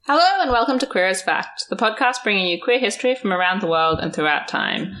Hello and welcome to Queer as Fact, the podcast bringing you queer history from around the world and throughout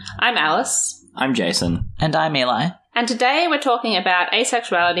time. I'm Alice. I'm Jason. And I'm Eli. And today we're talking about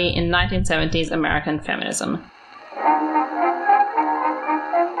asexuality in 1970s American feminism.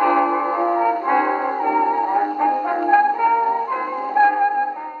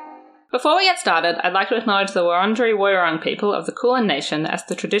 Before we get started, I'd like to acknowledge the Wurundjeri Woiwurrung people of the Kulin Nation as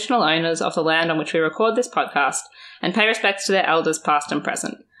the traditional owners of the land on which we record this podcast, and pay respects to their elders past and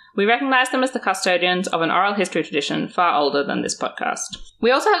present. We recognise them as the custodians of an oral history tradition far older than this podcast. We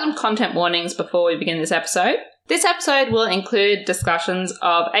also have some content warnings before we begin this episode. This episode will include discussions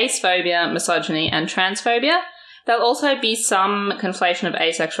of acephobia, misogyny, and transphobia. There'll also be some conflation of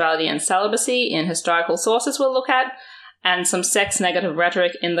asexuality and celibacy in historical sources we'll look at, and some sex-negative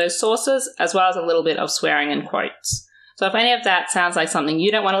rhetoric in those sources, as well as a little bit of swearing and quotes. So if any of that sounds like something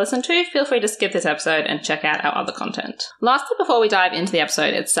you don't want to listen to, feel free to skip this episode and check out our other content. Lastly, before we dive into the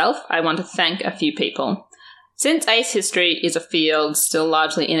episode itself, I want to thank a few people. Since ace history is a field still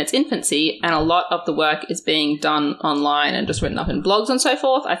largely in its infancy, and a lot of the work is being done online and just written up in blogs and so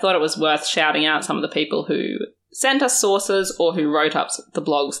forth, I thought it was worth shouting out some of the people who sent us sources or who wrote up the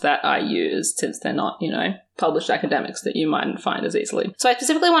blogs that I used, since they're not, published academics that you mightn't find as easily. So I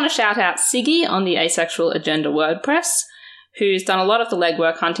specifically want to shout out Siggy on the Asexual Agenda WordPress, who's done a lot of the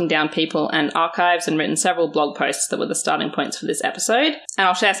legwork hunting down people and archives and written several blog posts that were the starting points for this episode. And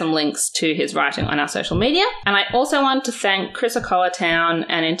I'll share some links to his writing on our social media. And I also want to thank Chris O'Collartown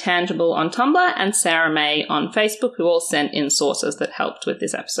and Intangible on Tumblr and Sarah May on Facebook, who all sent in sources that helped with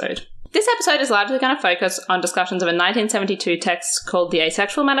this episode. This episode is largely going to focus on discussions of a 1972 text called the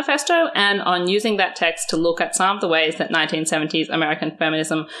Asexual Manifesto, and on using that text to look at some of the ways that 1970s American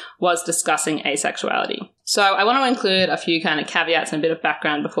feminism was discussing asexuality. So I want to include a few kind of caveats and a bit of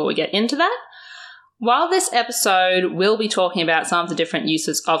background before we get into that. While this episode will be talking about some of the different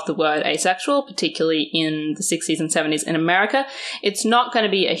uses of the word asexual, particularly in the 60s and 70s in America, it's not going to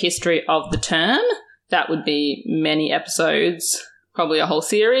be a history of the term. That would be many episodes, probably a whole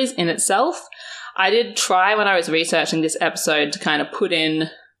series in itself. I did try when I was researching this episode to kind of put in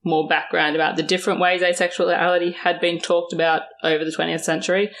more background about the different ways asexuality had been talked about over the 20th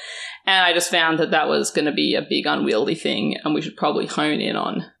century, and I just found that that was going to be a big unwieldy thing, and we should probably hone in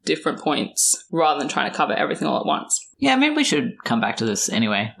on different points rather than trying to cover everything all at once. Yeah, maybe we should come back to this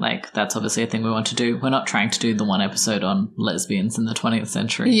anyway. That's obviously a thing we want to do. We're not trying to do the one episode on lesbians in the 20th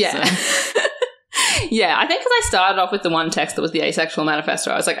century. Yeah. So. Yeah, I think because I started off with the one text that was the Asexual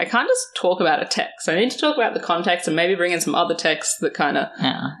Manifesto, I was like, I can't just talk about a text. I need to talk about the context and maybe bring in some other texts that kind of...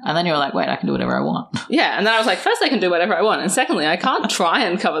 Yeah, and then you were like, wait, I can do whatever I want. Yeah, and then I was like, first I can do whatever I want, and secondly, I can't try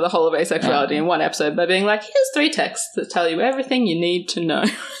and cover the whole of asexuality in one episode by being like, here's 3 texts that tell you everything you need to know.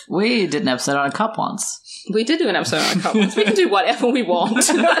 We did an episode on a cup once. We did do an episode on a cup once. We can do whatever we want.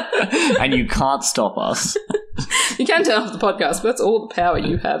 And you can't stop us. You can turn off the podcast, but that's all the power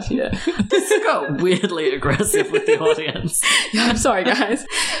you have here. This got weirdly aggressive with the audience. Yeah, I'm sorry, guys.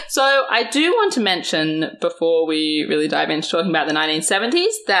 So I do want to mention, before we really dive into talking about the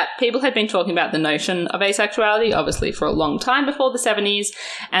 1970s, that people had been talking about the notion of asexuality, obviously, for a long time before the 70s,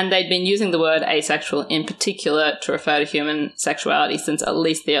 and they'd been using the word asexual in particular to refer to human sexuality since at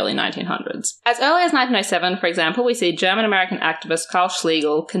least the early 1900s. As early as 1907, for example, we see German-American activist Karl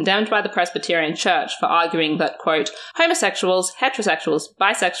Schlegel condemned by the Presbyterian Church for arguing that, quote, homosexuals, heterosexuals,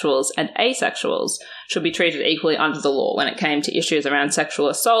 bisexuals, and asexuals should be treated equally under the law when it came to issues around sexual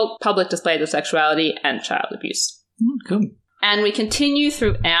assault, public displays of sexuality, and child abuse. Cool. And we continue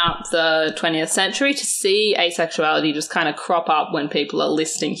throughout the 20th century to see asexuality just kind of crop up when people are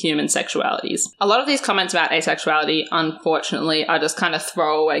listing human sexualities. A lot of these comments about asexuality, unfortunately, are just kind of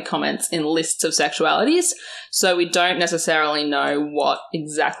throwaway comments in lists of sexualities, so we don't necessarily know what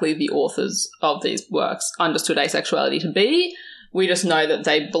exactly the authors of these works understood asexuality to be. We just know that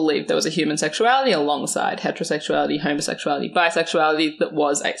they believed there was a human sexuality alongside heterosexuality, homosexuality, bisexuality that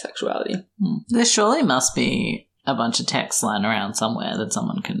was asexuality. There surely must be a bunch of text lying around somewhere that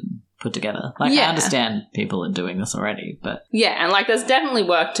someone can put together. I understand people are doing this already, but... Yeah, and there's definitely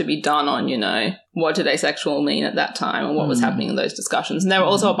work to be done on, what did asexual mean at that time and what was happening in those discussions. And there were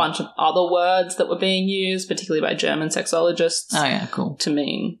also a bunch of other words that were being used, particularly by German sexologists. Oh, yeah, cool. To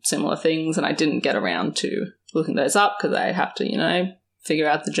mean similar things, and I didn't get around to looking those up because I have to, figure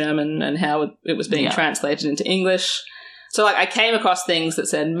out the German and how it was being translated into English. So, I came across things that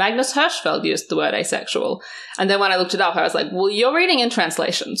said Magnus Hirschfeld used the word asexual. And then when I looked it up, I was like, well, you're reading in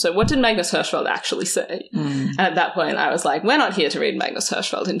translation. So what did Magnus Hirschfeld actually say? And at that point, I was like, we're not here to read Magnus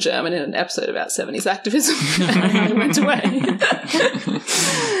Hirschfeld in German in an episode about 70s activism. And I went away.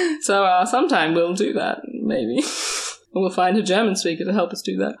 So sometime we'll do that, maybe. We'll find a German speaker to help us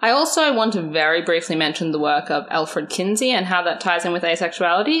do that. I also want to very briefly mention the work of Alfred Kinsey and how that ties in with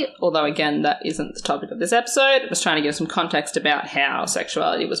asexuality, although again, that isn't the topic of this episode. I was trying to give some context about how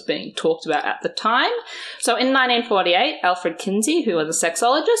sexuality was being talked about at the time. So in 1948, Alfred Kinsey, who was a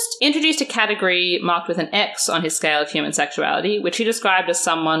sexologist, introduced a category marked with an X on his scale of human sexuality, which he described as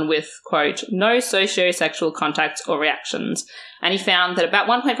someone with, quote, no socio-sexual contacts or reactions. And he found that about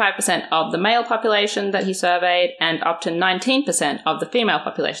 1.5% of the male population that he surveyed and up to 19% of the female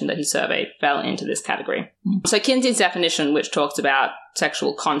population that he surveyed fell into this category. So Kinsey's definition, which talks about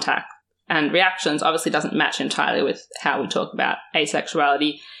sexual contact and reactions, obviously doesn't match entirely with how we talk about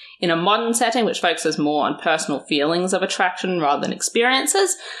asexuality in a modern setting, which focuses more on personal feelings of attraction rather than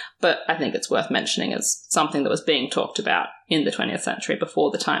experiences. But I think it's worth mentioning as something that was being talked about in the 20th century before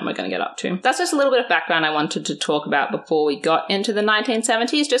the time we're going to get up to. That's just a little bit of background I wanted to talk about before we got into the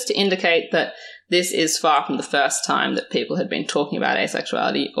 1970s, just to indicate that this is far from the first time that people had been talking about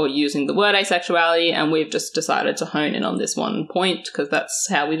asexuality or using the word asexuality, and we've just decided to hone in on this one point because that's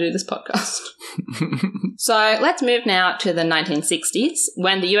how we do this podcast. So let's move now to the 1960s,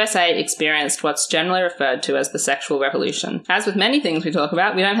 when the USA experienced what's generally referred to as the sexual revolution. As with many things we talk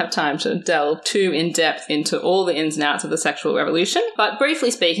about, we don't have time to delve too in-depth into all the ins and outs of the sexual revolution, but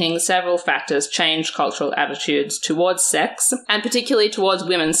briefly speaking, several factors changed cultural attitudes towards sex, and particularly towards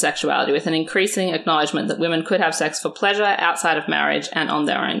women's sexuality, with an increasing acknowledgement that women could have sex for pleasure outside of marriage and on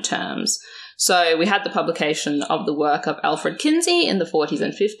their own terms. So we had the publication of the work of Alfred Kinsey in the 40s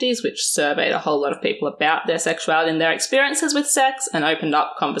and 50s, which surveyed a whole lot of people about their sexuality and their experiences with sex and opened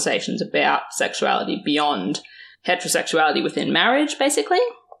up conversations about sexuality beyond heterosexuality within marriage, basically.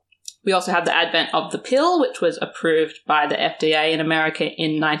 We also had the advent of the pill, which was approved by the FDA in America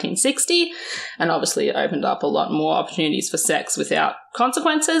in 1960, and obviously it opened up a lot more opportunities for sex without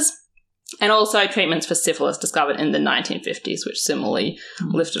consequences. And also treatments for syphilis discovered in the 1950s, which similarly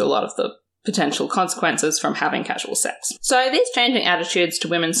lifted a lot of the potential consequences from having casual sex. So these changing attitudes to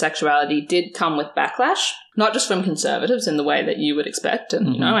women's sexuality did come with backlash, not just from conservatives in the way that you would expect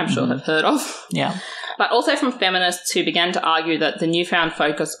and, I'm sure have heard of. Yeah. But also from feminists who began to argue that the newfound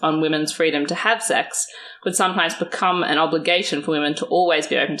focus on women's freedom to have sex would sometimes become an obligation for women to always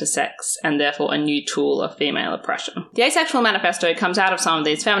be open to sex, and therefore a new tool of female oppression. The Asexual Manifesto comes out of some of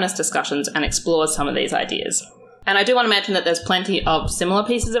these feminist discussions and explores some of these ideas. And I do want to mention that there's plenty of similar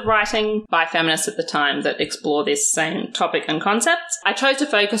pieces of writing by feminists at the time that explore this same topic and concepts. I chose to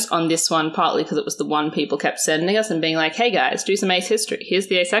focus on this one partly because it was the one people kept sending us and being like, hey guys, do some ace history. Here's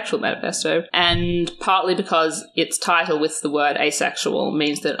the Asexual Manifesto. And partly because its title with the word asexual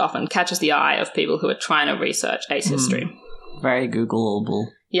means that it often catches the eye of people who are trying to research ace history. Very Googleable.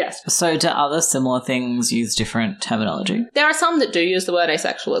 Yes. So do other similar things use different terminology? There are some that do use the word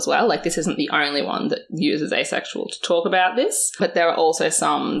asexual as well. Like, this isn't the only one that uses asexual to talk about this. But there are also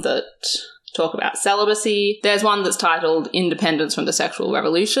some that talk about celibacy. There's one that's titled Independence from the Sexual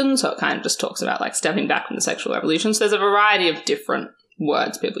Revolution. So it kind of just talks about, like, stepping back from the sexual revolution. So there's a variety of different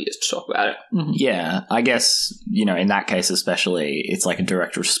words people use to talk about it. Yeah, I guess, in that case especially, it's like a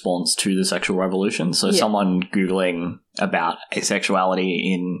direct response to the sexual revolution. So someone Googling about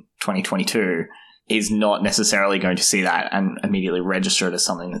asexuality in 2022 is not necessarily going to see that and immediately register it as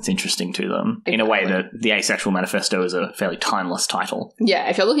something that's interesting to them. Exactly. In a way that the Asexual Manifesto is a fairly timeless title. Yeah,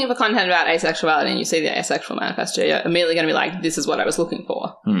 if you're looking for content about asexuality and you see the Asexual Manifesto, you're immediately going to be like, this is what I was looking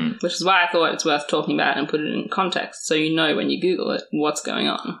for. Which is why I thought it's worth talking about and put it in context so you know when you Google it what's going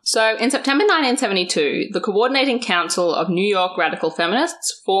on. So in September 1972, the Coordinating Council of New York Radical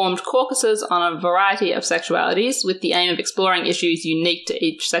Feminists formed caucuses on a variety of sexualities with the aim of exploring issues unique to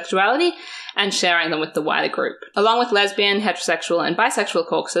each sexuality and sharing them with the wider group. Along with lesbian, heterosexual, and bisexual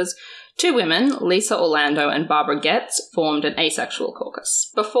caucuses, two women, Lisa Orlando and Barbara Getz, formed an asexual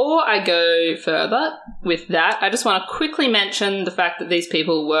caucus. Before I go further with that, I just want to quickly mention the fact that these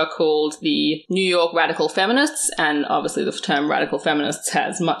people were called the New York Radical Feminists, and obviously the term radical feminists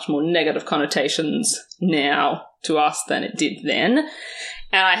has much more negative connotations now to us than it did then.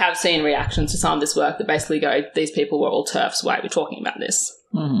 And I have seen reactions to some of this work that basically go, these people were all TERFs, why are we talking about this?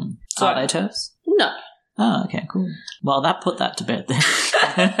 So, are they TERFs? No. Oh, okay, cool. Well, that put that to bed then.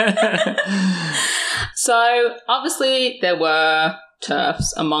 So, obviously, there were TERFs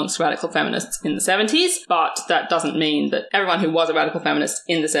amongst radical feminists in the 70s, but that doesn't mean that everyone who was a radical feminist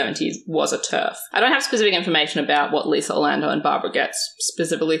in the 70s was a TERF. I don't have specific information about what Lisa Orlando and Barbara Getz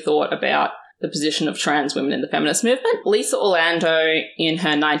specifically thought about the position of trans women in the feminist movement. Lisa Orlando, in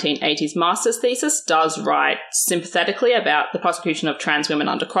her 1980s master's thesis, does write sympathetically about the prosecution of trans women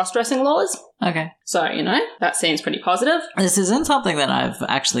under cross-dressing laws. Okay. So, that seems pretty positive. This isn't something that I've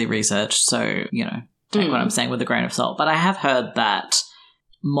actually researched, so, take what I'm saying with a grain of salt. But I have heard that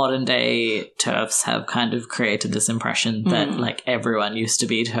modern day TERFs have kind of created this impression that like everyone used to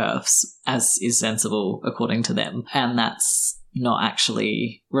be TERFs, as is sensible according to them, and that's not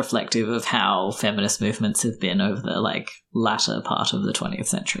actually reflective of how feminist movements have been over the like latter part of the 20th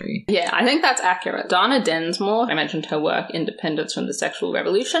century. Yeah, I think that's accurate. Dana Densmore, I mentioned her work Independence from the Sexual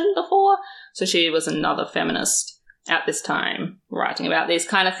Revolution before, so she was another feminist at this time writing about these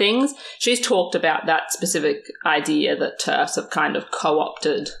kind of things. She's talked about that specific idea that TERFs have kind of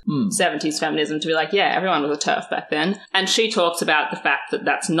co-opted 70s feminism to be like, yeah, everyone was a TERF back then. And she talks about the fact that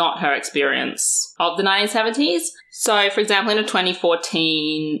that's not her experience of the 1970s. So, for example, in a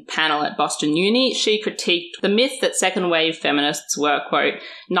 2014 panel at Boston Uni, she critiqued the myth that second-wave feminists were, quote,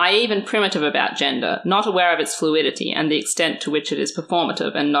 naive and primitive about gender, not aware of its fluidity and the extent to which it is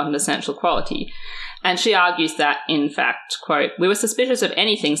performative and not an essential quality. And she argues that, in fact, quote, we were suspicious of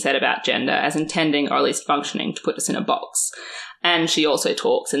anything said about gender as intending or at least functioning to put us in a box. And she also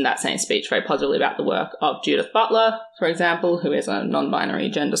talks in that same speech very positively about the work of Judith Butler, for example, who is a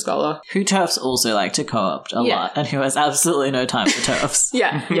non-binary gender scholar. Who TERFs also like to co-opt a lot and who has absolutely no time for TERFs.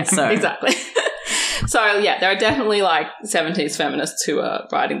 Yeah, exactly. So, yeah, there are definitely like 70s feminists who are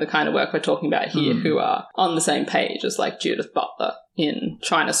writing the kind of work we're talking about here who are on the same page as like Judith Butler in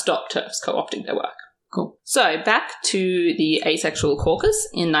trying to stop TERFs co-opting their work. Cool. So, back to the Asexual Caucus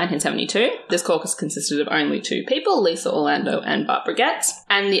in 1972. This caucus consisted of only two people, Lisa Orlando and Barbara Getz,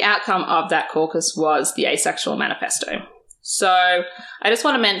 and the outcome of that caucus was the Asexual Manifesto. So, I just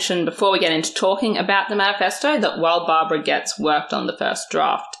want to mention before we get into talking about the manifesto that while Barbara Getz worked on the first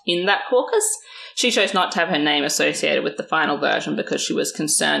draft in that caucus, she chose not to have her name associated with the final version because she was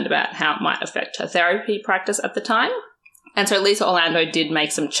concerned about how it might affect her therapy practice at the time. And so Lisa Orlando did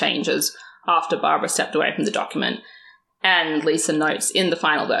make some changes after Barbara stepped away from the document. And Lisa notes in the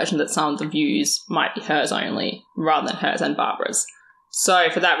final version that some of the views might be hers only, rather than hers and Barbara's. So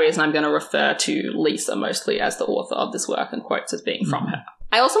for that reason, I'm going to refer to Lisa mostly as the author of this work and quotes as being from her.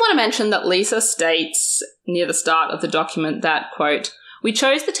 I also want to mention that Lisa states near the start of the document that, quote, we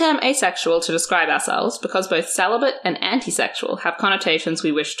chose the term asexual to describe ourselves because both celibate and antisexual have connotations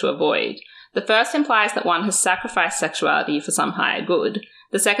we wish to avoid. The first implies that one has sacrificed sexuality for some higher good.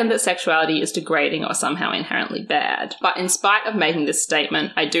 The second, that sexuality is degrading or somehow inherently bad. But in spite of making this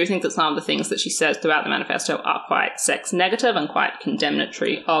statement, I do think that some of the things that she says throughout the manifesto are quite sex negative and quite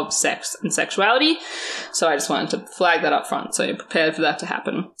condemnatory of sex and sexuality. So I just wanted to flag that up front, so you're prepared for that to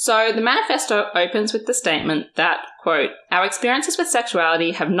happen. So the manifesto opens with the statement that, quote, our experiences with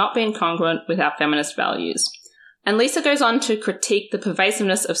sexuality have not been congruent with our feminist values. And Lisa goes on to critique the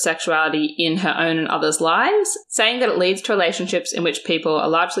pervasiveness of sexuality in her own and others' lives, saying that it leads to relationships in which people are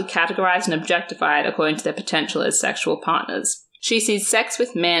largely categorized and objectified according to their potential as sexual partners. She sees sex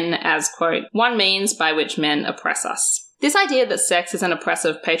with men as, quote, one means by which men oppress us. This idea that sex is an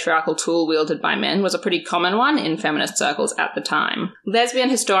oppressive patriarchal tool wielded by men was a pretty common one in feminist circles at the time. Lesbian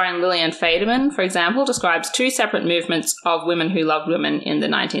historian Lillian Faderman, for example, describes two separate movements of women who loved women in the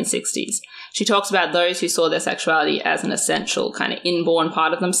 1960s. She talks about those who saw their sexuality as an essential kind of inborn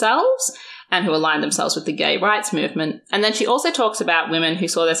part of themselves and who aligned themselves with the gay rights movement. And then she also talks about women who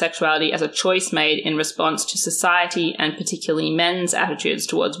saw their sexuality as a choice made in response to society and particularly men's attitudes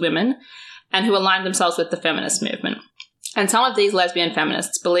towards women and who aligned themselves with the feminist movement. And some of these lesbian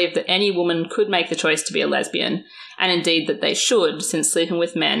feminists believe that any woman could make the choice to be a lesbian, and indeed that they should, since sleeping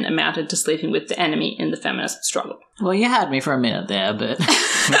with men amounted to sleeping with the enemy in the feminist struggle. Well, you had me for a minute there, but...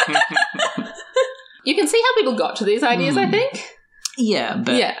 You can see how people got to these ideas, I think. Yeah,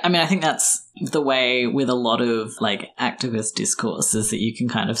 but I mean, I think that's the way with a lot of, like, activist discourse is that you can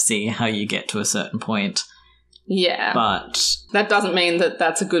kind of see how you get to a certain point. Yeah. But that doesn't mean that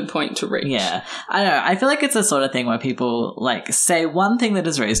that's a good point to reach. Yeah. I don't know. I feel like it's the sort of thing where people, like, say one thing that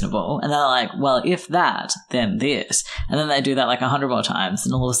is reasonable, and they're like, well, if that, then this. And then they do that, like, 100 more times,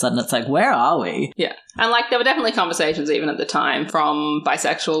 and all of a sudden it's like, where are we? Yeah. And, like, there were definitely conversations even at the time from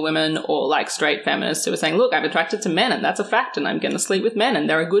bisexual women or, like, straight feminists who were saying, look, I'm attracted to men, and that's a fact, and I'm going to sleep with men, and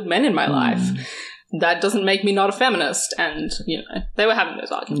there are good men in my life. That doesn't make me not a feminist. And, you know, they were having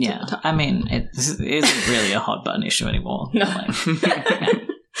those arguments at the time. I mean, it isn't really a hot button issue anymore. No.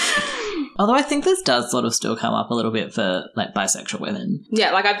 Although I think this does sort of still come up a little bit for, like, bisexual women.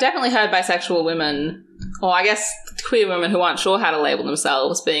 Yeah, like, I've definitely heard bisexual women, or I guess queer women who aren't sure how to label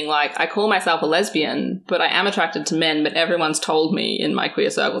themselves, being like, I call myself a lesbian, but I am attracted to men, but everyone's told me in my queer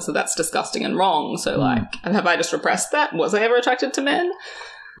circles that that's disgusting and wrong. So, like, have I just repressed that? Was I ever attracted to men?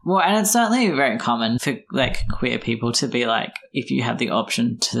 Well, and it's certainly very common for like queer people to be like, if you have the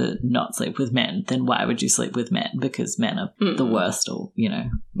option to not sleep with men, then why would you sleep with men? Because men are the worst, or, you know.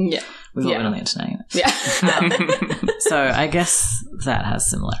 Yeah. We've all been on the internet. Yeah. So I guess that has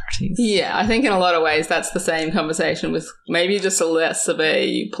similarities. Yeah, I think in a lot of ways that's the same conversation with maybe just a less of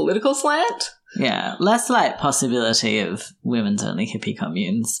a political slant. Yeah, less like possibility of women's only hippie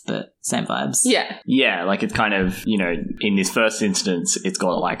communes, but same vibes. Yeah. Yeah, like it's kind of, you know, in this first instance, it's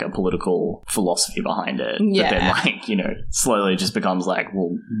got like a political philosophy behind it. Yeah. But then, like, you know, slowly it just becomes like,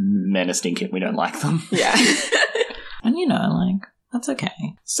 well, men are stinking, we don't like them. Yeah. And, you know, like, that's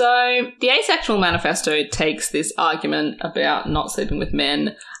okay. So the Asexual Manifesto takes this argument about not sleeping with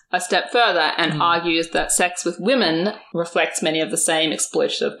men a step further and argues that sex with women reflects many of the same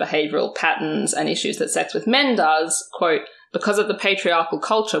exploitative behavioural patterns and issues that sex with men does, quote, because of the patriarchal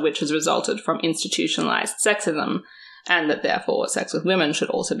culture which has resulted from institutionalised sexism, and that therefore sex with women should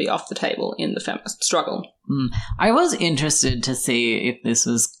also be off the table in the feminist struggle. I was interested to see if this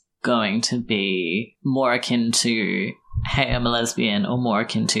was going to be more akin to hey, I'm a lesbian, or more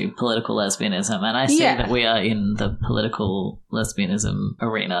akin to political lesbianism. And I see that we are in the political lesbianism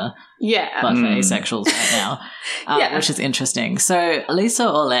arena, but for asexuals right now, which is interesting. So Lisa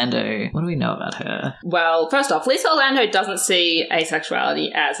Orlando, what do we know about her? Well, first off, Lisa Orlando doesn't see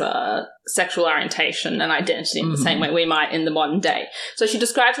asexuality as a sexual orientation and identity in the same way we might in the modern day. So she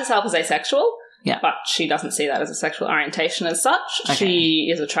describes herself as asexual, but she doesn't see that as a sexual orientation as such. Okay. She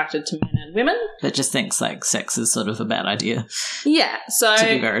is attracted to men and women. But just thinks like sex is sort of a bad idea. Yeah, so... To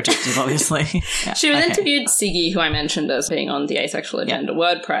be very objective, obviously. She was interviewed Siggy, who I mentioned as being on the Asexual Agenda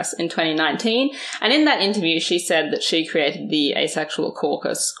WordPress in 2019. And in that interview, she said that she created the Asexual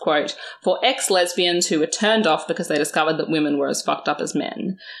Caucus, quote, for ex-lesbians who were turned off because they discovered that women were as fucked up as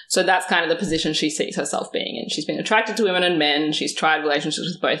men. So that's kind of the position she sees herself being in. She's been attracted to women and men. She's tried relationships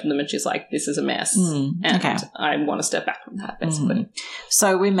with both of them, and she's like, this is a mess. And I want to step back from that, basically.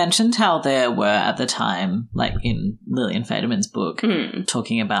 So we mentioned how there were at the time, like in Lillian Faderman's book,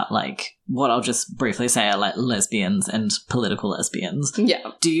 talking about like what I'll just briefly say are like lesbians and political lesbians.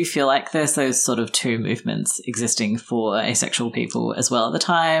 Yeah. Do you feel like there's those sort of two movements existing for asexual people as well at the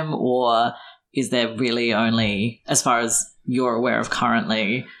time, or is there really only, as far as you're aware of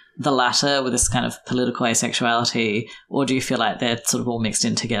currently, the latter with this kind of political asexuality, or do you feel like they're sort of all mixed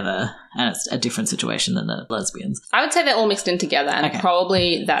in together and it's a different situation than the lesbians? I would say they're all mixed in together, and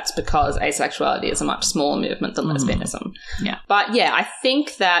probably that's because asexuality is a much smaller movement than lesbianism. Yeah. But yeah, I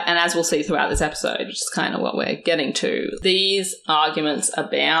think that, and as we'll see throughout this episode, which is kind of what we're getting to, these arguments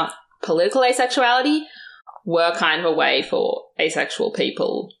about political asexuality were kind of a way for asexual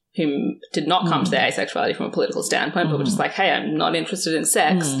people who did not come to their asexuality from a political standpoint, but were just like, hey, I'm not interested in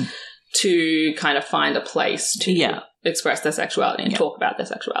sex, to kind of find a place to express their sexuality and talk about their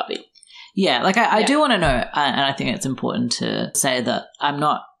sexuality. Yeah, like I do want to know, and I think it's important to say that I'm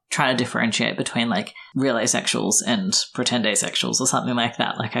not trying to differentiate between like real asexuals and pretend asexuals or something like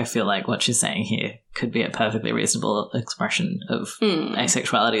that. Like I feel like what she's saying here could be a perfectly reasonable expression of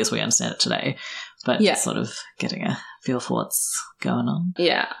asexuality as we understand it today, but just sort of getting a feel for what's going on.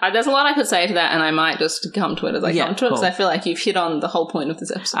 Yeah, there's a lot I could say to that, and I might just come to it as I come to it, because I feel like you've hit on the whole point of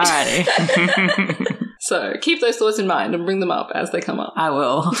this episode. Alrighty. So keep those thoughts in mind and bring them up as they come up. I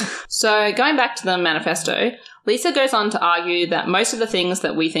will. So going back to the manifesto, Lisa goes on to argue that most of the things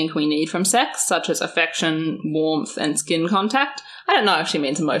that we think we need from sex, such as affection, warmth, and skin contact, I don't know if she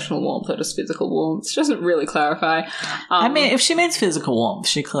means emotional warmth or just physical warmth. She doesn't really clarify. I mean, if she means physical warmth,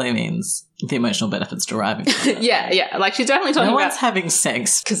 she clearly means the emotional benefits deriving from it. Yeah. Like, she's definitely talking about... No one's having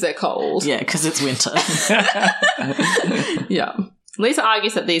sex. Because they're cold. Yeah, because it's winter. Yeah. Lisa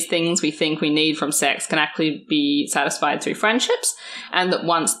argues that these things we think we need from sex can actually be satisfied through friendships, and that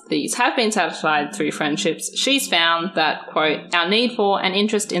once these have been satisfied through friendships, she's found that, quote, our need for and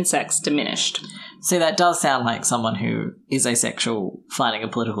interest in sex diminished. See, that does sound like someone who is asexual finding a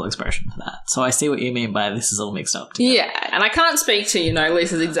political expression for that. So I see what you mean by this is all mixed up together. Yeah, and I can't speak to,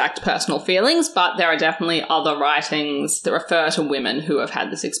 Lisa's exact personal feelings, but there are definitely other writings that refer to women who have had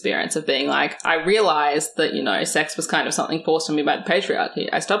this experience of being like, I realised that, sex was kind of something forced on me by the patriarchy.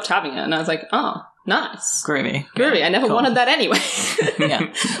 I stopped having it, and I was like, oh, nice. Groovy. I never wanted that anyway.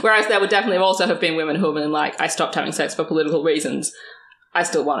 Yeah. Whereas there would definitely also have been women who have been like, I stopped having sex for political reasons. I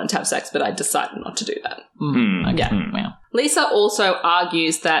still wanted to have sex, but I decided not to do that. Yeah. Lisa also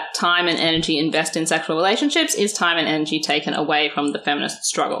argues that time and energy invested in sexual relationships is time and energy taken away from the feminist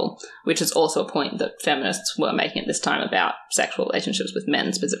struggle, which is also a point that feminists were making at this time about sexual relationships with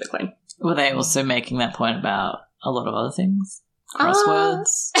men specifically. Were they also making that point about a lot of other things?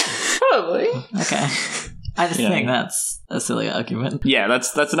 Crosswords? Probably. Okay. I just think that's a silly argument. Yeah,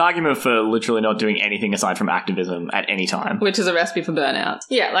 that's an argument for literally not doing anything aside from activism at any time. Which is a recipe for burnout.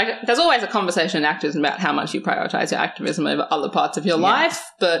 Yeah, like, there's always a conversation in activism about how much you prioritize your activism over other parts of your life,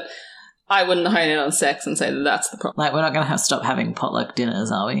 but I wouldn't hone in on sex and say that that's the problem. Like, we're not going to stop having potluck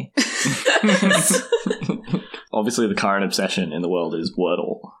dinners, are we? Obviously, the current obsession in the world is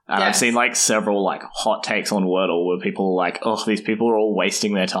Wordle. And Yes. I've seen, like, several, like, hot takes on Wordle where people are like, oh, these people are all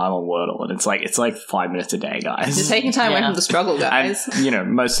wasting their time on Wordle. And it's like 5 minutes a day, guys. You're taking time away Yeah. from the struggle, guys. And, you know,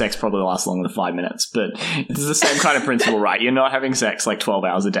 most sex probably lasts longer than 5 minutes, but it's the same kind of principle, right? You're not having sex, like, 12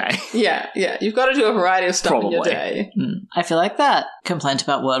 hours a day. Yeah. You've got to do a variety of stuff in your Probably. day. I feel like that complaint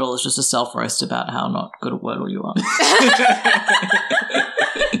about Wordle is just a self-roast about how not good at Wordle you are.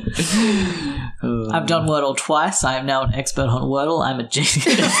 I've done Wordle twice. I am now an expert on Wordle. I'm a genius.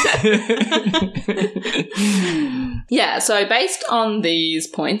 Yeah, so based on these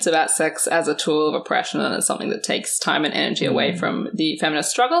points about sex as a tool of oppression and as something that takes time and energy away from the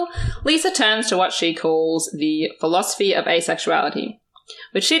feminist struggle, Lisa turns to what she calls the philosophy of asexuality,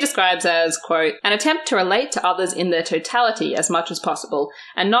 which she describes as, quote, an attempt to relate to others in their totality as much as possible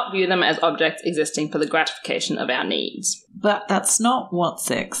and not view them as objects existing for the gratification of our needs. But that's not what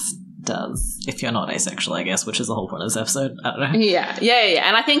sex does, if you're not asexual, I guess, which is the whole point of this episode. I don't know. Yeah.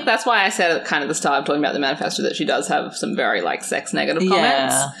 And I think that's why I said at kind of the start of talking about the manifesto that she does have some very, like, sex-negative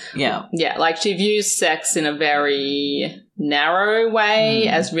comments. Yeah. Yeah, like, she views sex in a very narrow way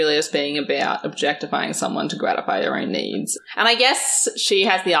as really as being about objectifying someone to gratify their own needs. And I guess she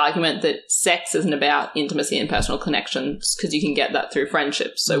has the argument that sex isn't about intimacy and personal connections because you can get that through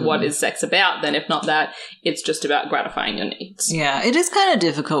friendships. So what is sex about then? If not that, it's just about gratifying your needs. Yeah, it is kind of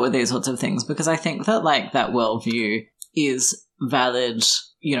difficult with these sorts of things because I think that, like, that worldview is valid,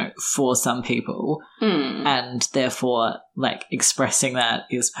 you know, for some people, and therefore, like, expressing that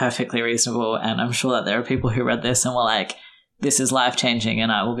is perfectly reasonable. And I'm sure that there are people who read this and were like, this is life-changing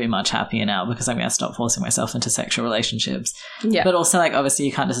and I will be much happier now because I'm going to stop forcing myself into sexual relationships. Yeah. But also, like, obviously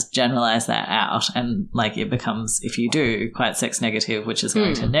you can't just generalize that out and, like, it becomes, if you do, quite sex negative, which is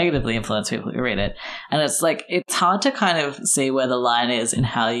going to negatively influence people who read it. And it's like, it's hard to kind of see where the line is in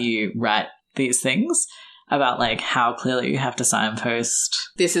how you write these things about, like, how clearly you have to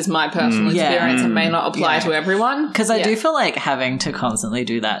signpost. This is my personal experience and may not apply to everyone. Because I do feel like having to constantly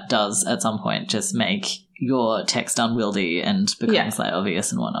do that does at some point just make your text unwieldy and becomes like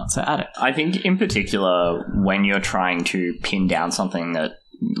obvious and whatnot. So I think in particular when you're trying to pin down something that,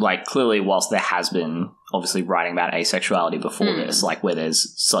 like, clearly whilst there has been obviously writing about asexuality before this, like, where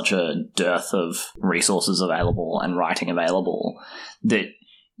there's such a dearth of resources available and writing available, that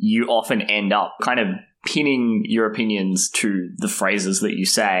you often end up kind of pinning your opinions to the phrases that you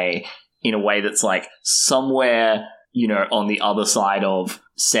say in a way that's, like, somewhere, you know, on the other side of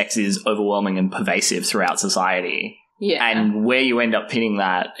sex is overwhelming and pervasive throughout society. Yeah. And where you end up pinning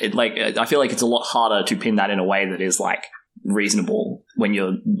that, I feel like it's a lot harder to pin that in a way that is, like, reasonable when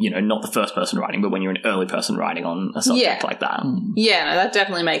you're, you know, not the first person writing, but when you're an early person writing on a subject like that. Yeah, no, that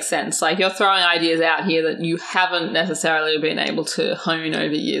definitely makes sense. Like, you're throwing ideas out here that you haven't necessarily been able to hone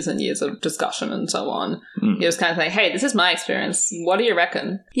over years and years of discussion and so on. You're just kind of saying, hey, this is my experience. What do you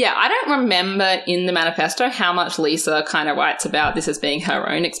reckon? Yeah, I don't remember in the manifesto how much Lisa kind of writes about this as being her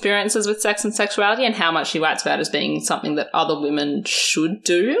own experiences with sex and sexuality and how much she writes about it as being something that other women should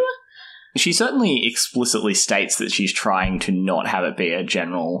do. She certainly explicitly states that she's trying to not have it be a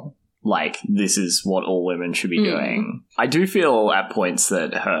general, like, this is what all women should be doing. I do feel at points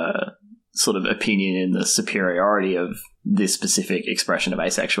that her sort of opinion in the superiority of this specific expression of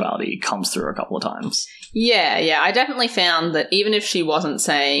asexuality comes through a couple of times. Yeah, I definitely found that even if she wasn't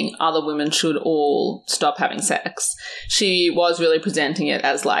saying other women should all stop having sex, she was really presenting it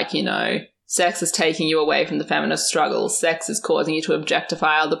as, like, you know, sex is taking you away from the feminist struggle. Sex is causing you to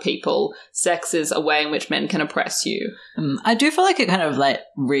objectify other people. Sex is a way in which men can oppress you. I do feel like it kind of, like,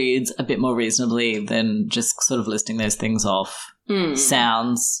 reads a bit more reasonably than just sort of listing those things off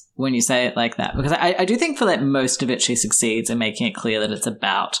sounds when you say it like that. Because I do think for, like, most of it she succeeds in making it clear that it's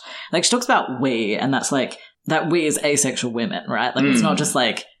about, like, she talks about we, and that's, like, that we as asexual women, right? Like, it's not just,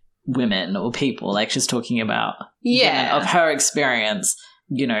 like, women or people. Like, she's talking about women of her experience,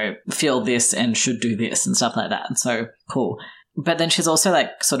 you know, feel this and should do this and stuff like that. And so, cool. But then she's also,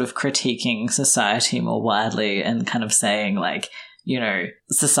 like, sort of critiquing society more widely and kind of saying, like, you know,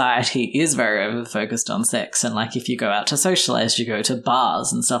 society is very over-focused on sex, and like if you go out to socialize, you go to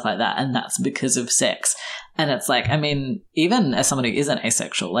bars and stuff like that, and that's because of sex. And it's like, I mean, even as someone who isn't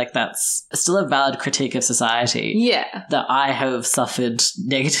asexual, like that's still a valid critique of society. Yeah. That I have suffered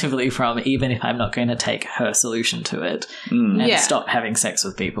negatively from, even if I'm not going to take her solution to it and stop having sex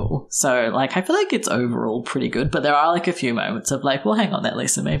with people. So like, I feel like it's overall pretty good, but there are like a few moments of like, well, hang on there,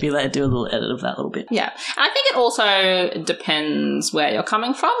 Lisa, maybe let's do a little edit of that little bit. Yeah. And I think it also depends where you're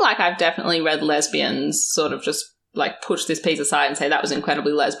coming from. Like I've definitely read lesbians sort of just like push this piece aside and say that was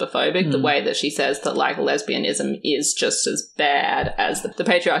incredibly lesbophobic, the way that she says that like lesbianism is just as bad as the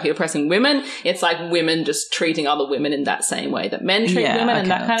patriarchy oppressing women. It's like women just treating other women in that same way that men treat women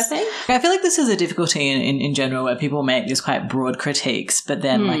and that kind of thing. I feel like this is a difficulty in general where people make these quite broad critiques, but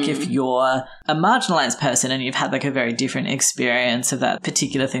then like if you're a marginalized person and you've had like a very different experience of that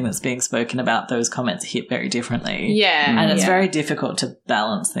particular thing that's being spoken about, those comments hit very differently. Yeah. And it's very difficult to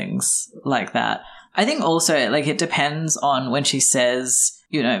balance things like that. I think also, like, it depends on when she says,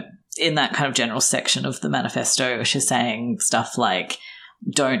 you know, in that kind of general section of the manifesto, she's saying stuff like,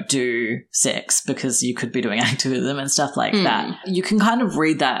 don't do sex because you could be doing activism and stuff like that. You can kind of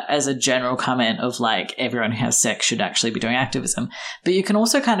read that as a general comment of, like, everyone who has sex should actually be doing activism. But you can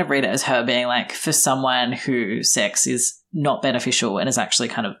also kind of read it as her being like, for someone who sex is not beneficial and is actually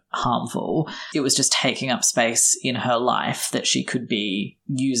kind of harmful, it was just taking up space in her life that she could be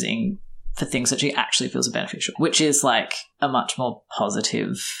using for things that she actually feels are beneficial, which is like a much more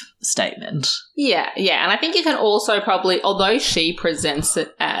positive statement. Yeah. And I think you can also probably, although she presents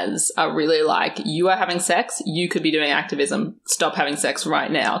it as a really like, you are having sex, you could be doing activism, stop having sex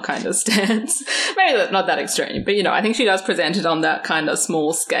right now kind of stance. Maybe that's not that extreme, but you know, I think she does present it on that kind of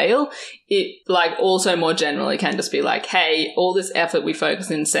small scale. It like also more generally can just be like, hey, all this effort we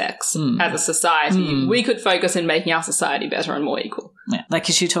focus in sex as a society, we could focus in making our society better and more equal. Yeah. Like,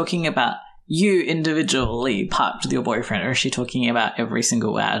 is she talking about you individually parked with your boyfriend, or is she talking about every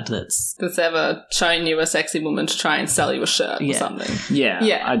single ad that's ever showing you a sexy woman to try and sell you a shirt or something?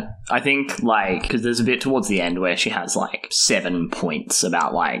 Yeah. I think, like, because there's a bit towards the end where she has, like, 7 points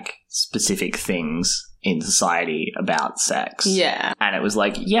about, like, specific things in society about sex. Yeah. And it was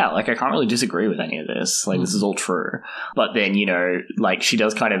like, yeah, like, I can't really disagree with any of this. Like, this is all true. But then, you know, like, she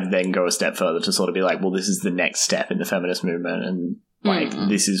does kind of then go a step further to sort of be like, well, this is the next step in the feminist movement, and like,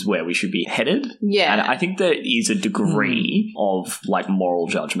 this is where we should be headed. Yeah. And I think there is a degree of, like, moral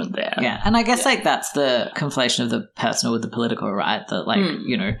judgment there. Yeah. And I guess, like, that's the conflation of the personal with the political, right? That, like,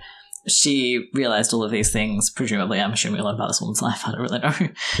 you know, she realized all of these things, presumably, I'm assuming, a lot about this woman's life, I don't really know.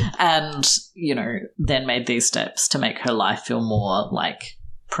 And, you know, then made these steps to make her life feel more, like,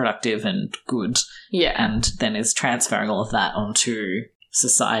 productive and good. Yeah. And then is transferring all of that onto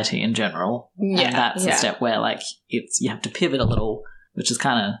society in general. Yeah. And that's a step where, like, you have to pivot a little, which is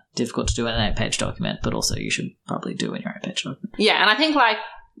kind of difficult to do in an 8-page document, but also you should probably do in your 8-page document. Yeah, and I think, like,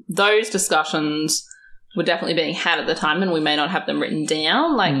 those discussions were definitely being had at the time, and we may not have them written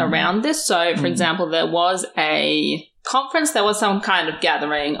down, like, around this. So, for example, there was a conference, there was some kind of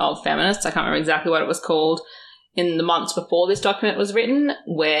gathering of feminists, I can't remember exactly what it was called, in the months before this document was written,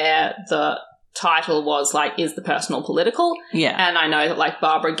 where the title was like, is the personal political? Yeah. And I know that like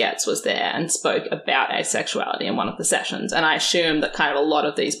Barbara Getz was there and spoke about asexuality in one of the sessions. And I assume that kind of a lot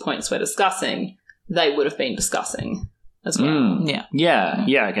of these points we're discussing, they would have been discussing as well. Yeah.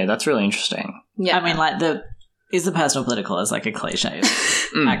 Okay. That's really interesting. Yeah. I mean, like, is the personal political as like a cliche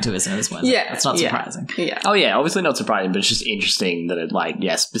of activism as well? Yeah. It's not surprising. Yeah. Oh, yeah. Obviously not surprising, but it's just interesting that it, like,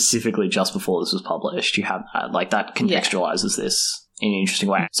 specifically just before this was published, you have like that contextualizes this in an interesting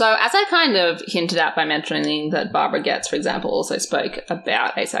way. So as I kind of hinted at by mentioning that Barbara Getz, for example, also spoke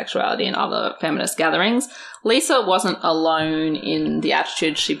about asexuality in other feminist gatherings, Lisa wasn't alone in the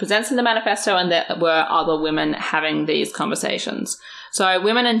attitude she presents in the manifesto, and there were other women having these conversations. So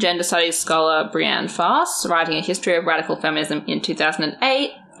women and gender studies scholar Brianne Fass, writing a history of radical feminism in 2008,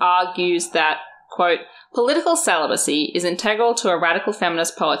 argues that, quote, political celibacy is integral to a radical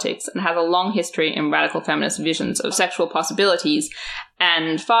feminist politics and has a long history in radical feminist visions of sexual possibilities.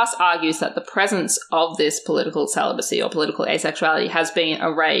 And Fass argues that the presence of this political celibacy or political asexuality has been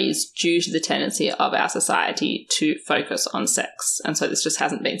erased due to the tendency of our society to focus on sex. And so this just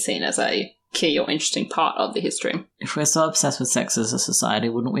hasn't been seen as a key or interesting part of the history. If we're so obsessed with sex as a society,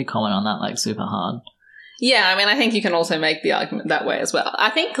 wouldn't we comment on that like super hard? Yeah, I mean, I think you can also make the argument that way as well.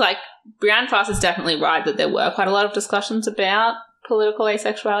 I think, like, Brianne Fass is definitely right that there were quite a lot of discussions about political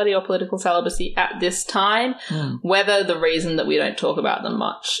asexuality or political celibacy at this time. Whether the reason that we don't talk about them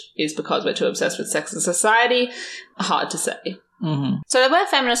much is because we're too obsessed with sex as a society, hard to say. Mm-hmm. So there were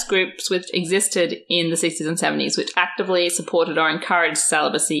feminist groups which existed in the 60s and 70s which actively supported or encouraged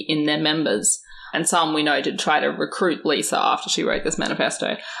celibacy in their members. And some, we know, did try to recruit Lisa after she wrote this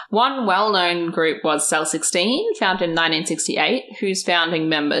manifesto. One well-known group was Cell 16, founded in 1968, whose founding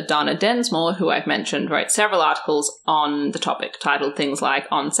member, Donna Densmore, who I've mentioned, wrote several articles on the topic, titled things like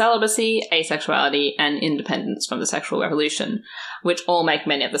On Celibacy, Asexuality, and Independence from the Sexual Revolution, which all make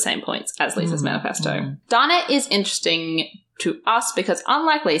many of the same points as Lisa's manifesto. Donna is interesting to us because,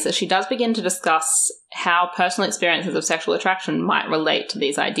 unlike Lisa, she does begin to discuss how personal experiences of sexual attraction might relate to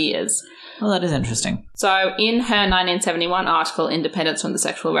these ideas. Well, that is interesting. So in her 1971 article, Independence from the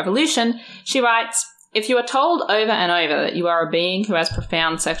Sexual Revolution, she writes, "If you are told over and over that you are a being who has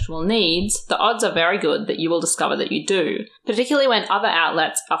profound sexual needs, the odds are very good that you will discover that you do, particularly when other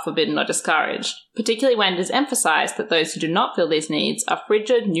outlets are forbidden or discouraged, particularly when it is emphasized that those who do not feel these needs are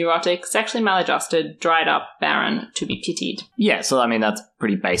frigid, neurotic, sexually maladjusted, dried up, barren, to be pitied." Yeah, so I mean, that's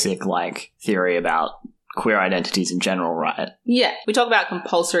pretty basic, like, theory about queer identities in general, right? Yeah. We talk about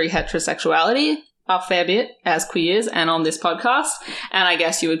compulsory heterosexuality a fair bit as queers and on this podcast, and I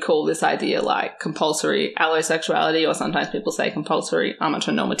guess you would call this idea like compulsory allosexuality, or sometimes people say compulsory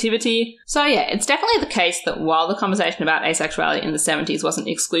amatonormativity. So yeah, it's definitely the case that while the conversation about asexuality in the 70s wasn't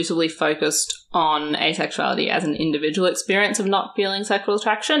exclusively focused on asexuality as an individual experience of not feeling sexual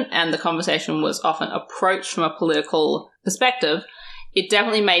attraction, and the conversation was often approached from a political perspective, it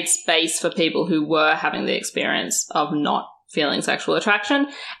definitely made space for people who were having the experience of not feeling sexual attraction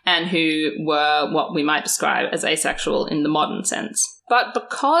and who were what we might describe as asexual in the modern sense. But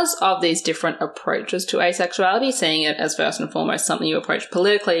because of these different approaches to asexuality, seeing it as first and foremost something you approach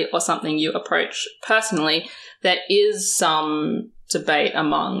politically or something you approach personally, there is some debate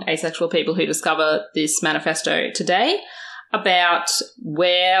among asexual people who discover this manifesto today about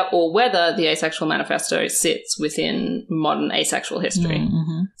where or whether the Asexual Manifesto sits within modern asexual history.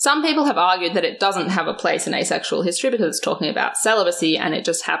 Mm-hmm. Some people have argued that it doesn't have a place in asexual history because it's talking about celibacy and it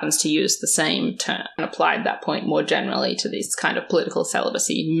just happens to use the same term, and applied that point more generally to this kind of political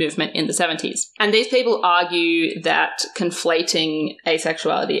celibacy movement in the 70s. And these people argue that conflating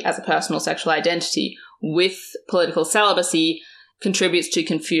asexuality as a personal sexual identity with political celibacy contributes to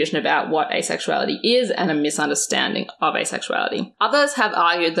confusion about what asexuality is and a misunderstanding of asexuality. Others have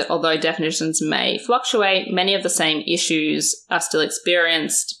argued that although definitions may fluctuate, many of the same issues are still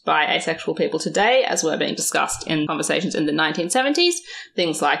experienced by asexual people today as were being discussed in conversations in the 1970s.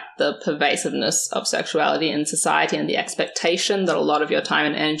 Things like the pervasiveness of sexuality in society and the expectation that a lot of your time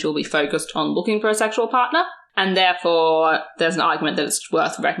and energy will be focused on looking for a sexual partner. And therefore, there's an argument that it's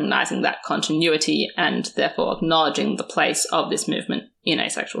worth recognizing that continuity and therefore acknowledging the place of this movement in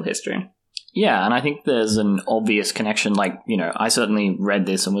asexual history. Yeah, and I think there's an obvious connection. Like, you know, I certainly read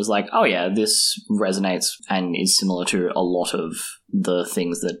this and was like, oh yeah, this resonates and is similar to a lot of the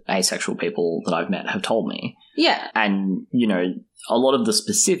things that asexual people that I've met have told me. Yeah. And, you know, a lot of the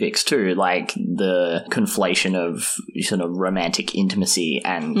specifics too, like the conflation of sort of romantic intimacy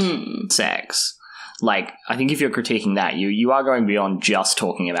and sex. Like, I think if you're critiquing that, you are going beyond just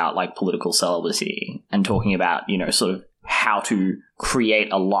talking about, like, political celibacy and talking about, you know, sort of how to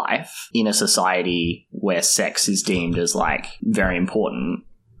create a life in a society where sex is deemed as, like, very important,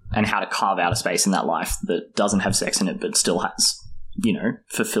 and how to carve out a space in that life that doesn't have sex in it but still has, you know,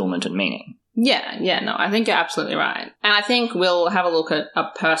 fulfillment and meaning. Yeah, no, I think you're absolutely right. And I think we'll have a look at a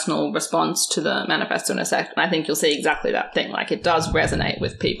personal response to the manifesto in a sec, and I think you'll see exactly that thing. Like, it does resonate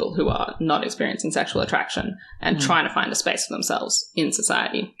with people who are not experiencing sexual attraction and trying to find a space for themselves in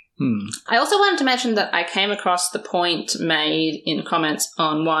society. I also wanted to mention that I came across the point made in comments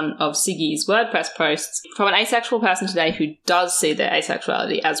on one of Siggy's WordPress posts from an asexual person today who does see their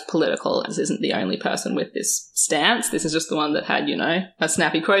asexuality as political. This isn't the only person with this stance. This is just the one that had, you know, a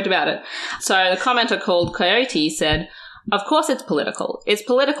snappy quote about it. So the commenter called Coyote said, "Of course it's political. It's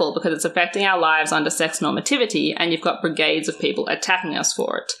political because it's affecting our lives under sex normativity, and you've got brigades of people attacking us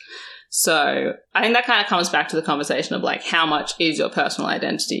for it." So I think that kind of comes back to the conversation of, like, how much is your personal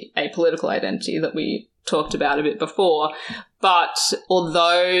identity a political identity that we talked about a bit before. But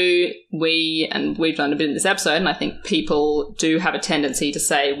although we've done a bit in this episode, and I think people do have a tendency to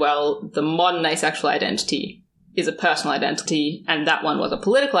say, well, the modern asexual identity is a personal identity and that one was a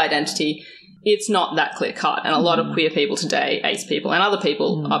political identity, it's not that clear cut. And a lot of queer people today, ace people and other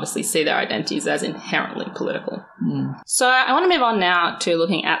people, obviously see their identities as inherently political. So I want to move on now to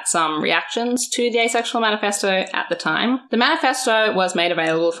looking at some reactions to the Asexual Manifesto at the time. The manifesto was made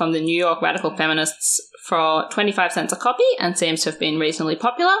available from the New York Radical Feminists for 25 cents a copy and seems to have been reasonably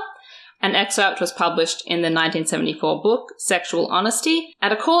popular. An excerpt was published in the 1974 book Sexual Honesty,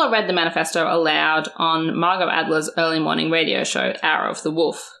 and a caller read the manifesto aloud on Margot Adler's early morning radio show Hour of the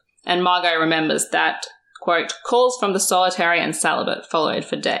Wolf. And Margot remembers that, quote, calls from the solitary and celibate followed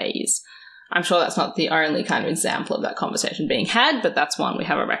for days. I'm sure that's not the only kind of example of that conversation being had, but that's one we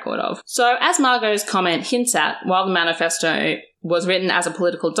have a record of. So as Margot's comment hints at, while the manifesto was written as a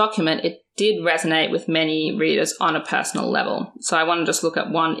political document, it did resonate with many readers on a personal level. So I want to just look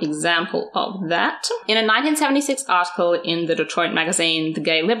at one example of that. In a 1976 article in the Detroit magazine The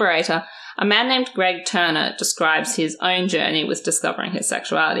Gay Liberator, a man named Greg Turner describes his own journey with discovering his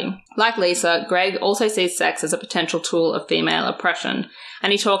sexuality. Like Lisa, Greg also sees sex as a potential tool of female oppression,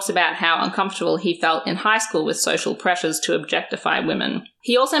 and he talks about how uncomfortable he felt in high school with social pressures to objectify women.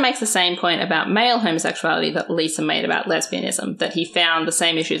 He also makes the same point about male homosexuality that Lisa made about lesbianism, that he found the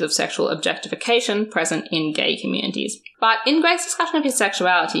same issues of sexual objectification present in gay communities. But in Greg's discussion of his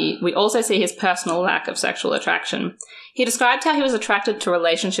sexuality, we also see his personal lack of sexual attraction. He described how he was attracted to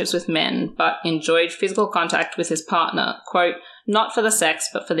relationships with men, but enjoyed physical contact with his partner, quote, not for the sex,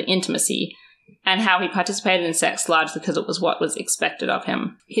 but for the intimacy, and how he participated in sex largely because it was what was expected of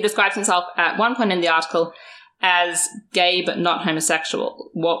him. He describes himself at one point in the article as gay but not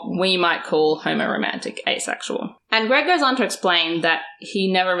homosexual, what we might call homoromantic asexual. And Greg goes on to explain that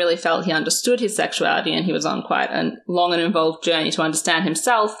he never really felt he understood his sexuality, and he was on quite a long and involved journey to understand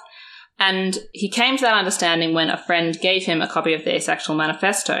himself. And he came to that understanding when a friend gave him a copy of the Asexual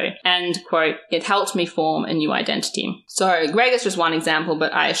Manifesto and, quote, it helped me form a new identity. So Greg is just one example,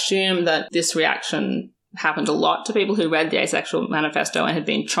 but I assume that this reaction happened a lot to people who read the Asexual Manifesto and had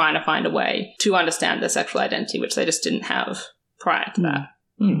been trying to find a way to understand their sexual identity, which they just didn't have prior to that.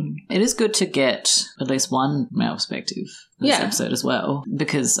 It is good to get at least one male perspective in this episode as well.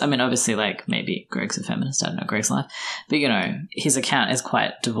 Because, I mean, obviously, like, maybe Greg's a feminist, I don't know Greg's life. But, you know, his account is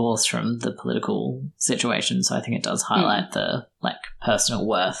quite divorced from the political situation. So I think it does highlight the, like, personal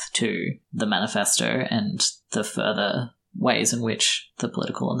worth to the manifesto and the further ways in which the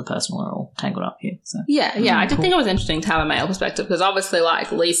political and the personal are all tangled up here. So I did think it was interesting to have a male perspective, because obviously,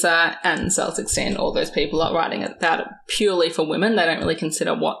 like, Lisa and Cell 16, all those people are writing about it purely for women. They don't really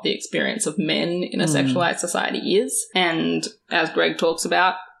consider what the experience of men in a sexualized society is. And as Greg talks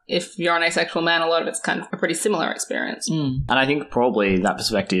about, if you're an asexual man, a lot of it's kind of a pretty similar experience. And I think probably that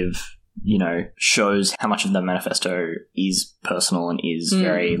perspective, you know, shows how much of the manifesto is personal and is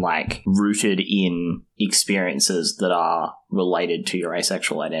very, like, rooted in experiences that are related to your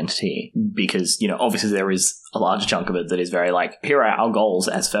asexual identity. Because, you know, obviously there is a large chunk of it that is very, like, here are our goals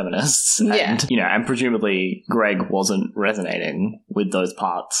as feminists. And, you know, and presumably Greg wasn't resonating with those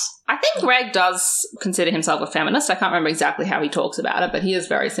parts. I think Greg does consider himself a feminist. I can't remember exactly how he talks about it, but he is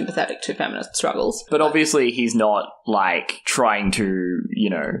very sympathetic to feminist struggles. But obviously he's not, like, trying to, you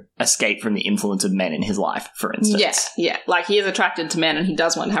know, escape from the influence of men in his life, for instance. Yeah. Like, he is attracted to men and he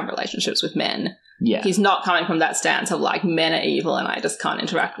does want to have relationships with men. Yeah. He's not coming from that stance of, like, men are evil and I just can't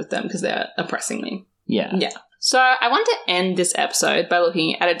interact with them because they're oppressing me. Yeah. So I want to end this episode by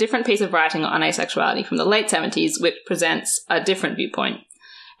looking at a different piece of writing on asexuality from the late 70s, which presents a different viewpoint.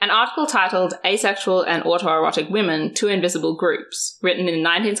 An article titled Asexual and Autoerotic Women, Two Invisible Groups, written in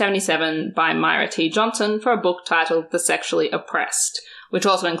 1977 by Myra T. Johnson for a book titled The Sexually Oppressed, which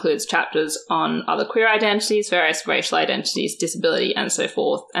also includes chapters on other queer identities, various racial identities, disability, and so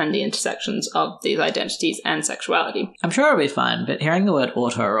forth, and the intersections of these identities and sexuality. I'm sure it'll be fine, but hearing the word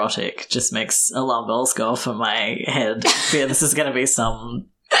autoerotic just makes alarm bells go off in my head. Yeah, this is going to be some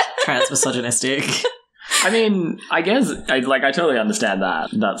transmisogynistic... I mean, I guess, I totally understand that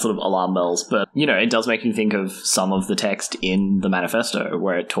sort of alarm bells, but, you know, it does make me think of some of the text in the manifesto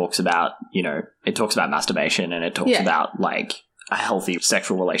where it talks about, you know, it talks about masturbation and it talks about, like, a healthy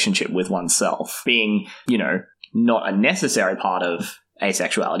sexual relationship with oneself being, you know, not a necessary part of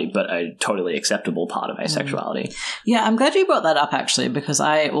asexuality, but a totally acceptable part of asexuality. Yeah, I'm glad you brought that up, actually, because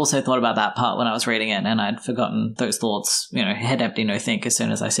I also thought about that part when I was reading it, and I'd forgotten those thoughts, you know, head empty, no think, as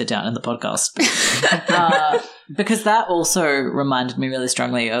soon as I sit down in the podcast. Because that also reminded me really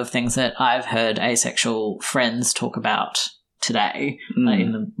strongly of things that I've heard asexual friends talk about today, like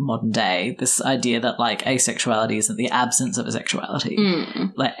in the modern day, this idea that, like, asexuality isn't the absence of a sexuality.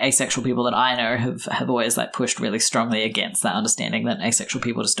 Like, asexual people that I know have always, like, pushed really strongly against that understanding that asexual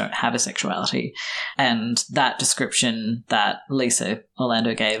people just don't have a sexuality. And that description that Lisa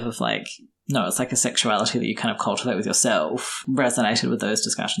Orlando gave of, like, no, it's like a sexuality that you kind of cultivate with yourself, resonated with those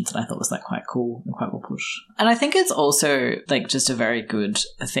discussions, and I thought was, like, quite cool and quite well pushed. And I think it's also, like, just a very good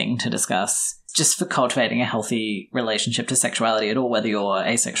thing to discuss just for cultivating a healthy relationship to sexuality at all, whether you're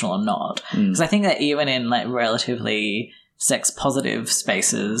asexual or not. Because I think that even in, like, relatively sex positive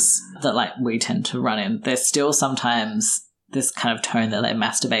spaces that like we tend to run in, there's still sometimes this kind of tone that like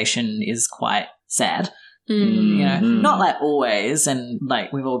masturbation is quite sad. You know, not like always, and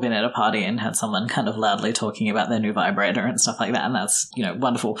like we've all been at a party and had someone kind of loudly talking about their new vibrator and stuff like that, and that's, you know,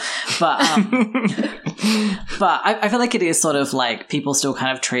 wonderful. But but I feel like it is sort of like people still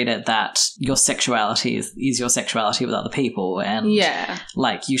kind of treat it that your sexuality is your sexuality with other people, and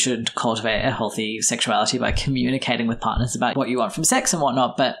like you should cultivate a healthy sexuality by communicating with partners about what you want from sex and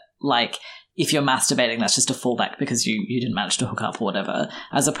whatnot. But like, if you're masturbating, that's just a fallback because you didn't manage to hook up or whatever,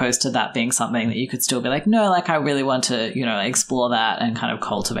 as opposed to that being something that you could still be like, no, like I really want to, you know, explore that and kind of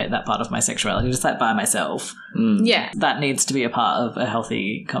cultivate that part of my sexuality just like by myself. Yeah. That needs to be a part of a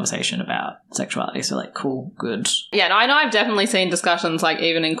healthy conversation about sexuality. So like, cool, good. Yeah, no, I know I've definitely seen discussions like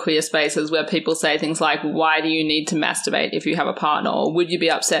even in queer spaces where people say things like, why do you need to masturbate if you have a partner? Or would you be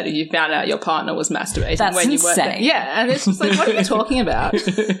upset if you found out your partner was masturbating That's when you weren't there? insane. Yeah, and it's just like, what are you talking about?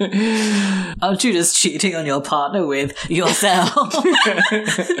 Aren't you just cheating on your partner with yourself?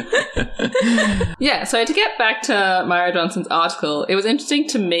 Yeah, so to get back to Myra Johnson's article, it was interesting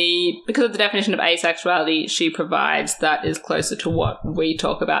to me because of the definition of asexuality she provides that is closer to what we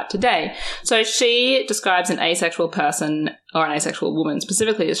talk about today. So she describes an asexual person, or an asexual woman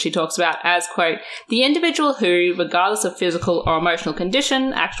specifically, as she talks about as, quote, the individual who, regardless of physical or emotional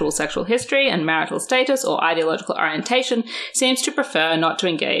condition, actual sexual history and marital status or ideological orientation, seems to prefer not to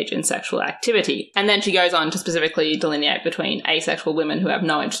engage in sexual activity. And then she goes on to specifically delineate between asexual women who have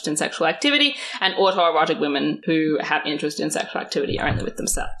no interest in sexual activity and autoerotic women who have interest in sexual activity only with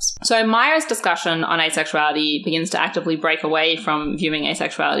themselves. So Myra's discussion on asexuality begins to actively break away from viewing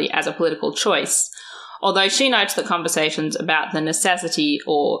asexuality as a political choice, although she notes that conversations about the necessity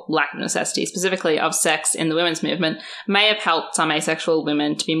or lack of necessity, specifically of sex in the women's movement, may have helped some asexual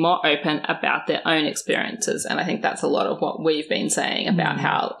women to be more open about their own experiences. And I think that's a lot of what we've been saying about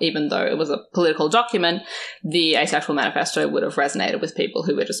how, even though it was a political document, the Asexual Manifesto would have resonated with people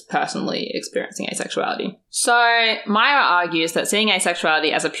who were just personally experiencing asexuality. So Myra argues that seeing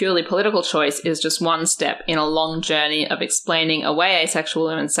asexuality as a purely political choice is just one step in a long journey of explaining away asexual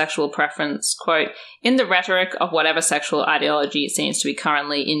women's sexual preference, quote, in the rhetoric of whatever sexual ideology seems to be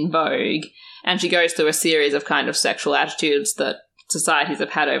currently in vogue. And she goes through a series of kind of sexual attitudes that societies have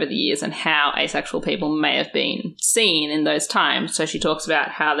had over the years and how asexual people may have been seen in those times. So she talks about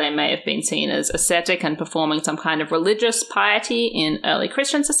how they may have been seen as ascetic and performing some kind of religious piety in early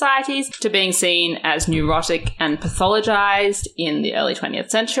Christian societies, to being seen as neurotic and pathologized in the early 20th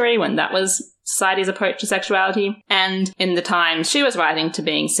century when that was society's approach to sexuality, and in the times she was writing to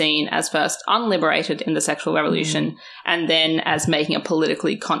being seen as first unliberated in the sexual revolution and then as making a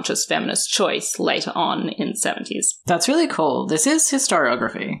politically conscious feminist choice later on in the 70s. That's really cool. This is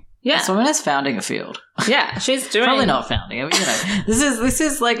historiography. Yeah. This woman is founding a field. Yeah, she's doing... Probably not founding. I mean, you know, this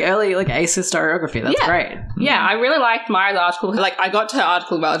is like early, like ace historiography. That's great. Yeah, I really liked Myra's article because, like, I got to her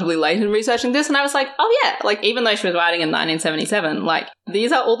article relatively late in researching this and I was like, oh yeah, like, even though she was writing in 1977, like,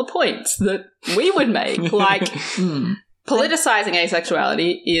 these are all the points that we would make. Like, politicizing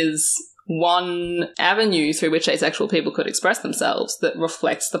asexuality is one avenue through which asexual people could express themselves that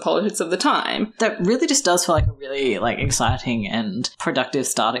reflects the politics of the time. That really just does feel like a really like exciting and productive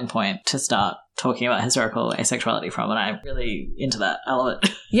starting point to start talking about historical asexuality from, and I'm really into that. I love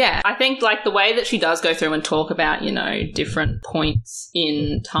it. Yeah, I think like the way that she does go through and talk about, you know, different points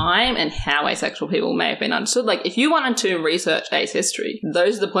in time and how asexual people may have been understood. Like, if you wanted to research ace history,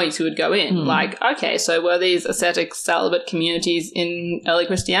 those are the points you would go in. Like, okay, so were these ascetic celibate communities in early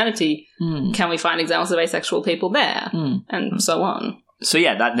Christianity? Can we find examples of asexual people there? And so on. So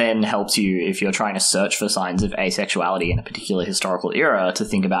yeah, that then helps you if you're trying to search for signs of asexuality in a particular historical era to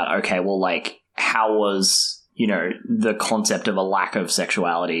think about, okay, well, like, how was, you know, the concept of a lack of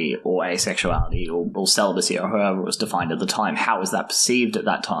sexuality or asexuality or celibacy or however it was defined at the time, how was that perceived at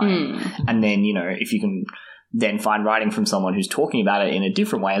that time? And then, you know, if you can then find writing from someone who's talking about it in a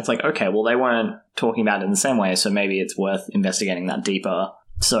different way, it's like, okay, well, they weren't talking about it in the same way, so maybe it's worth investigating that deeper.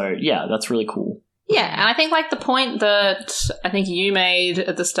 So yeah, that's really cool. Yeah, and I think, like, the point that I think you made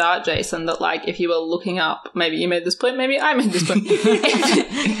at the start, Jason, that, like, if you were looking up, maybe you made this point, maybe I made this point,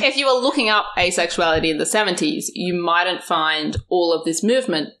 if you were looking up asexuality in the 70s, you mightn't find all of this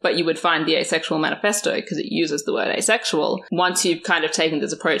movement, but you would find the Asexual Manifesto because it uses the word asexual. Once you've kind of taken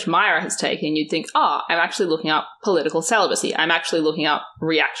this approach Myra has taken, you'd think, oh, I'm actually looking up political celibacy. I'm actually looking up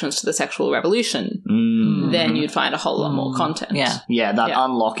reactions to the sexual revolution. Then you'd find a whole lot more content. Yeah, that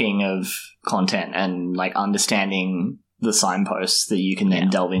unlocking of content and like understanding the signposts that you can then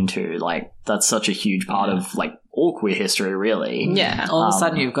delve into, like, that's such a huge part of like all queer history, really. Yeah. All of a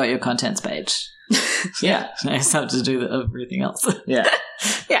sudden you've got your contents page. Yeah. It's hard to do everything else. Yeah.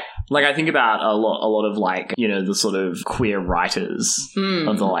 Yeah. Like, I think about a lot of, like, you know, the sort of queer writers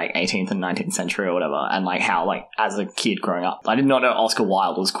of the, like, 18th and 19th century or whatever, and, like, how, like, as a kid growing up, I did not know Oscar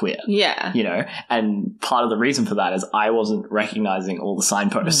Wilde was queer. Yeah. You know? And part of the reason for that is I wasn't recognizing all the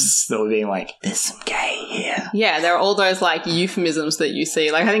signposts that were being like, there's some gay here. Yeah, there are all those, like, euphemisms that you see.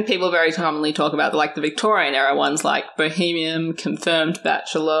 Like, I think people very commonly talk about, like, the Victorian era ones, like bohemian, confirmed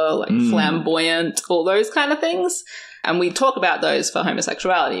bachelor, like flamboyant, all those kind of things. And we talk about those for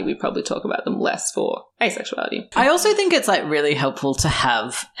homosexuality. We probably talk about them less for asexuality. I also think it's, like, really helpful to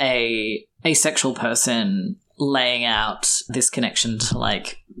have a asexual person laying out this connection to,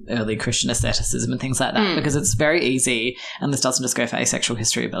 like, early Christian asceticism and things like that, because it's very easy, and this doesn't just go for asexual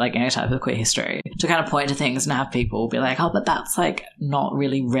history, but, like, any type of queer history, to kind of point to things and have people be like, oh, but that's, like, not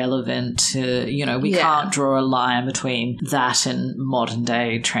really relevant to, you know, we can't draw a line between that and modern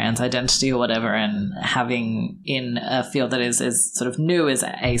day trans identity or whatever, and having in a field that is as sort of new as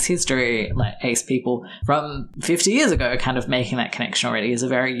ace history, like ace people from 50 years ago, kind of making that connection already is a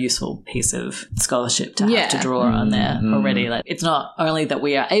very useful piece of scholarship to have to draw on there already. Like, it's not only that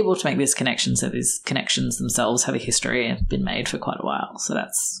we are able to make these connections, so these connections themselves have a history and been made for quite a while. So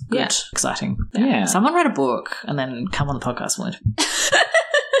that's good, exciting. Yeah. Someone write a book and then come on the podcast.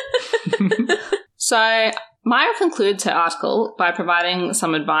 So Myra concludes her article by providing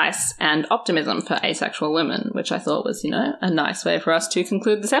some advice and optimism for asexual women, which I thought was, you know, a nice way for us to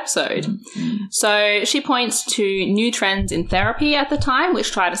conclude this episode. So she points to new trends in therapy at the time,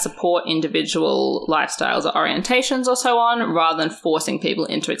 which try to support individual lifestyles or orientations or so on, rather than forcing people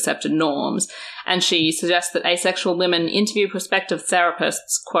into accepted norms. And she suggests that asexual women interview prospective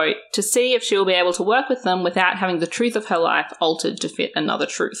therapists, quote, to see if she will be able to work with them without having the truth of her life altered to fit another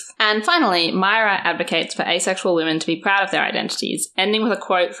truth. And finally, Myra advocates for asexual women to be proud of their identities, ending with a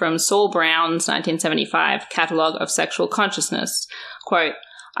quote from Saul Brown's 1975 Catalogue of Sexual Consciousness, quote,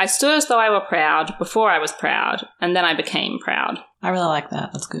 I stood as though I were proud before I was proud, and then I became proud. I really like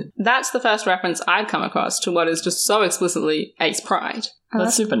that. That's good. That's the first reference I'd come across to what is just so explicitly ace pride.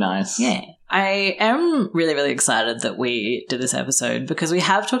 That's super nice. Yeah. I am really, really excited that we did this episode because we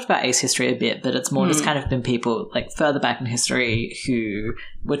have talked about ace history a bit, but it's more just kind of been people like further back in history who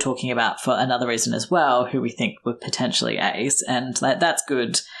we're talking about for another reason as well, who we think were potentially ace, and that's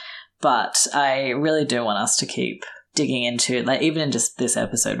good. But I really do want us to keep digging into, like, even in just this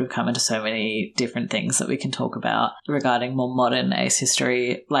episode, we've come into so many different things that we can talk about regarding more modern ace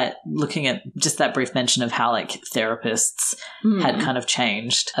history, like looking at just that brief mention of how, like, therapists had kind of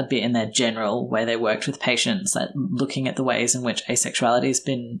changed a bit in their general way they worked with patients, like looking at the ways in which asexuality has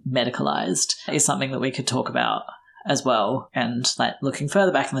been medicalized is something that we could talk about as well. And, like, looking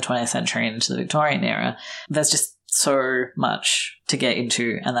further back in the 20th century and into the Victorian era, there's just so much to get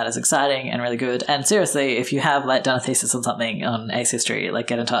into, and that is exciting and really good. And seriously, if you have, like, done a thesis on something on ace history, like,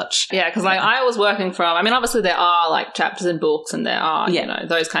 get in touch. Yeah, because, like, I was working from, I mean, obviously there are, like, chapters in books and there are, you know,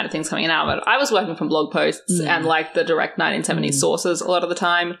 those kind of things coming out, but I was working from blog posts and, like, the direct 1970s sources a lot of the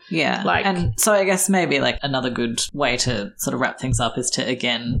time. Yeah. Like, and so I guess maybe, like, another good way to sort of wrap things up is to,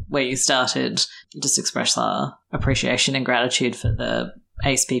 again, where you started, just express our appreciation and gratitude for the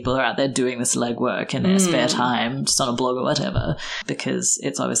ace people who are out there doing this legwork in their spare time, just on a blog or whatever, because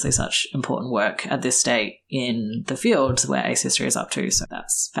it's obviously such important work at this state in the field where ace history is up to. So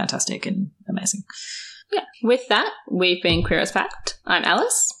that's fantastic and amazing. Yeah. With that, we've been Queer as Fact. I'm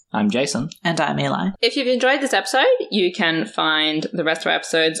Alice. I'm Jason. And I'm Eli. If you've enjoyed this episode, you can find the rest of our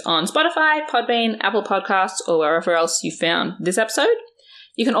episodes on Spotify, Podbean, Apple Podcasts, or wherever else you found this episode.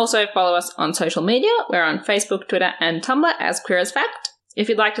 You can also follow us on social media. We're on Facebook, Twitter, and Tumblr as Queer as Fact. If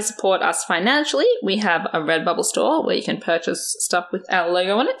you'd like to support us financially, we have a Redbubble store where you can purchase stuff with our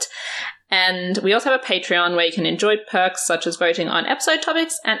logo on it. And we also have a Patreon where you can enjoy perks such as voting on episode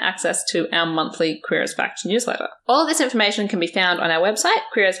topics and access to our monthly Queer as Fact newsletter. All of this information can be found on our website,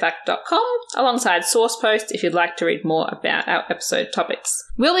 queerasfact.com, alongside source posts if you'd like to read more about our episode topics.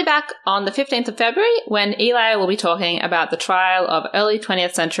 We'll be back on the 15th of February when Eli will be talking about the trial of early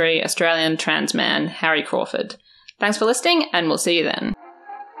 20th century Australian trans man Harry Crawford. Thanks for listening, and we'll see you then.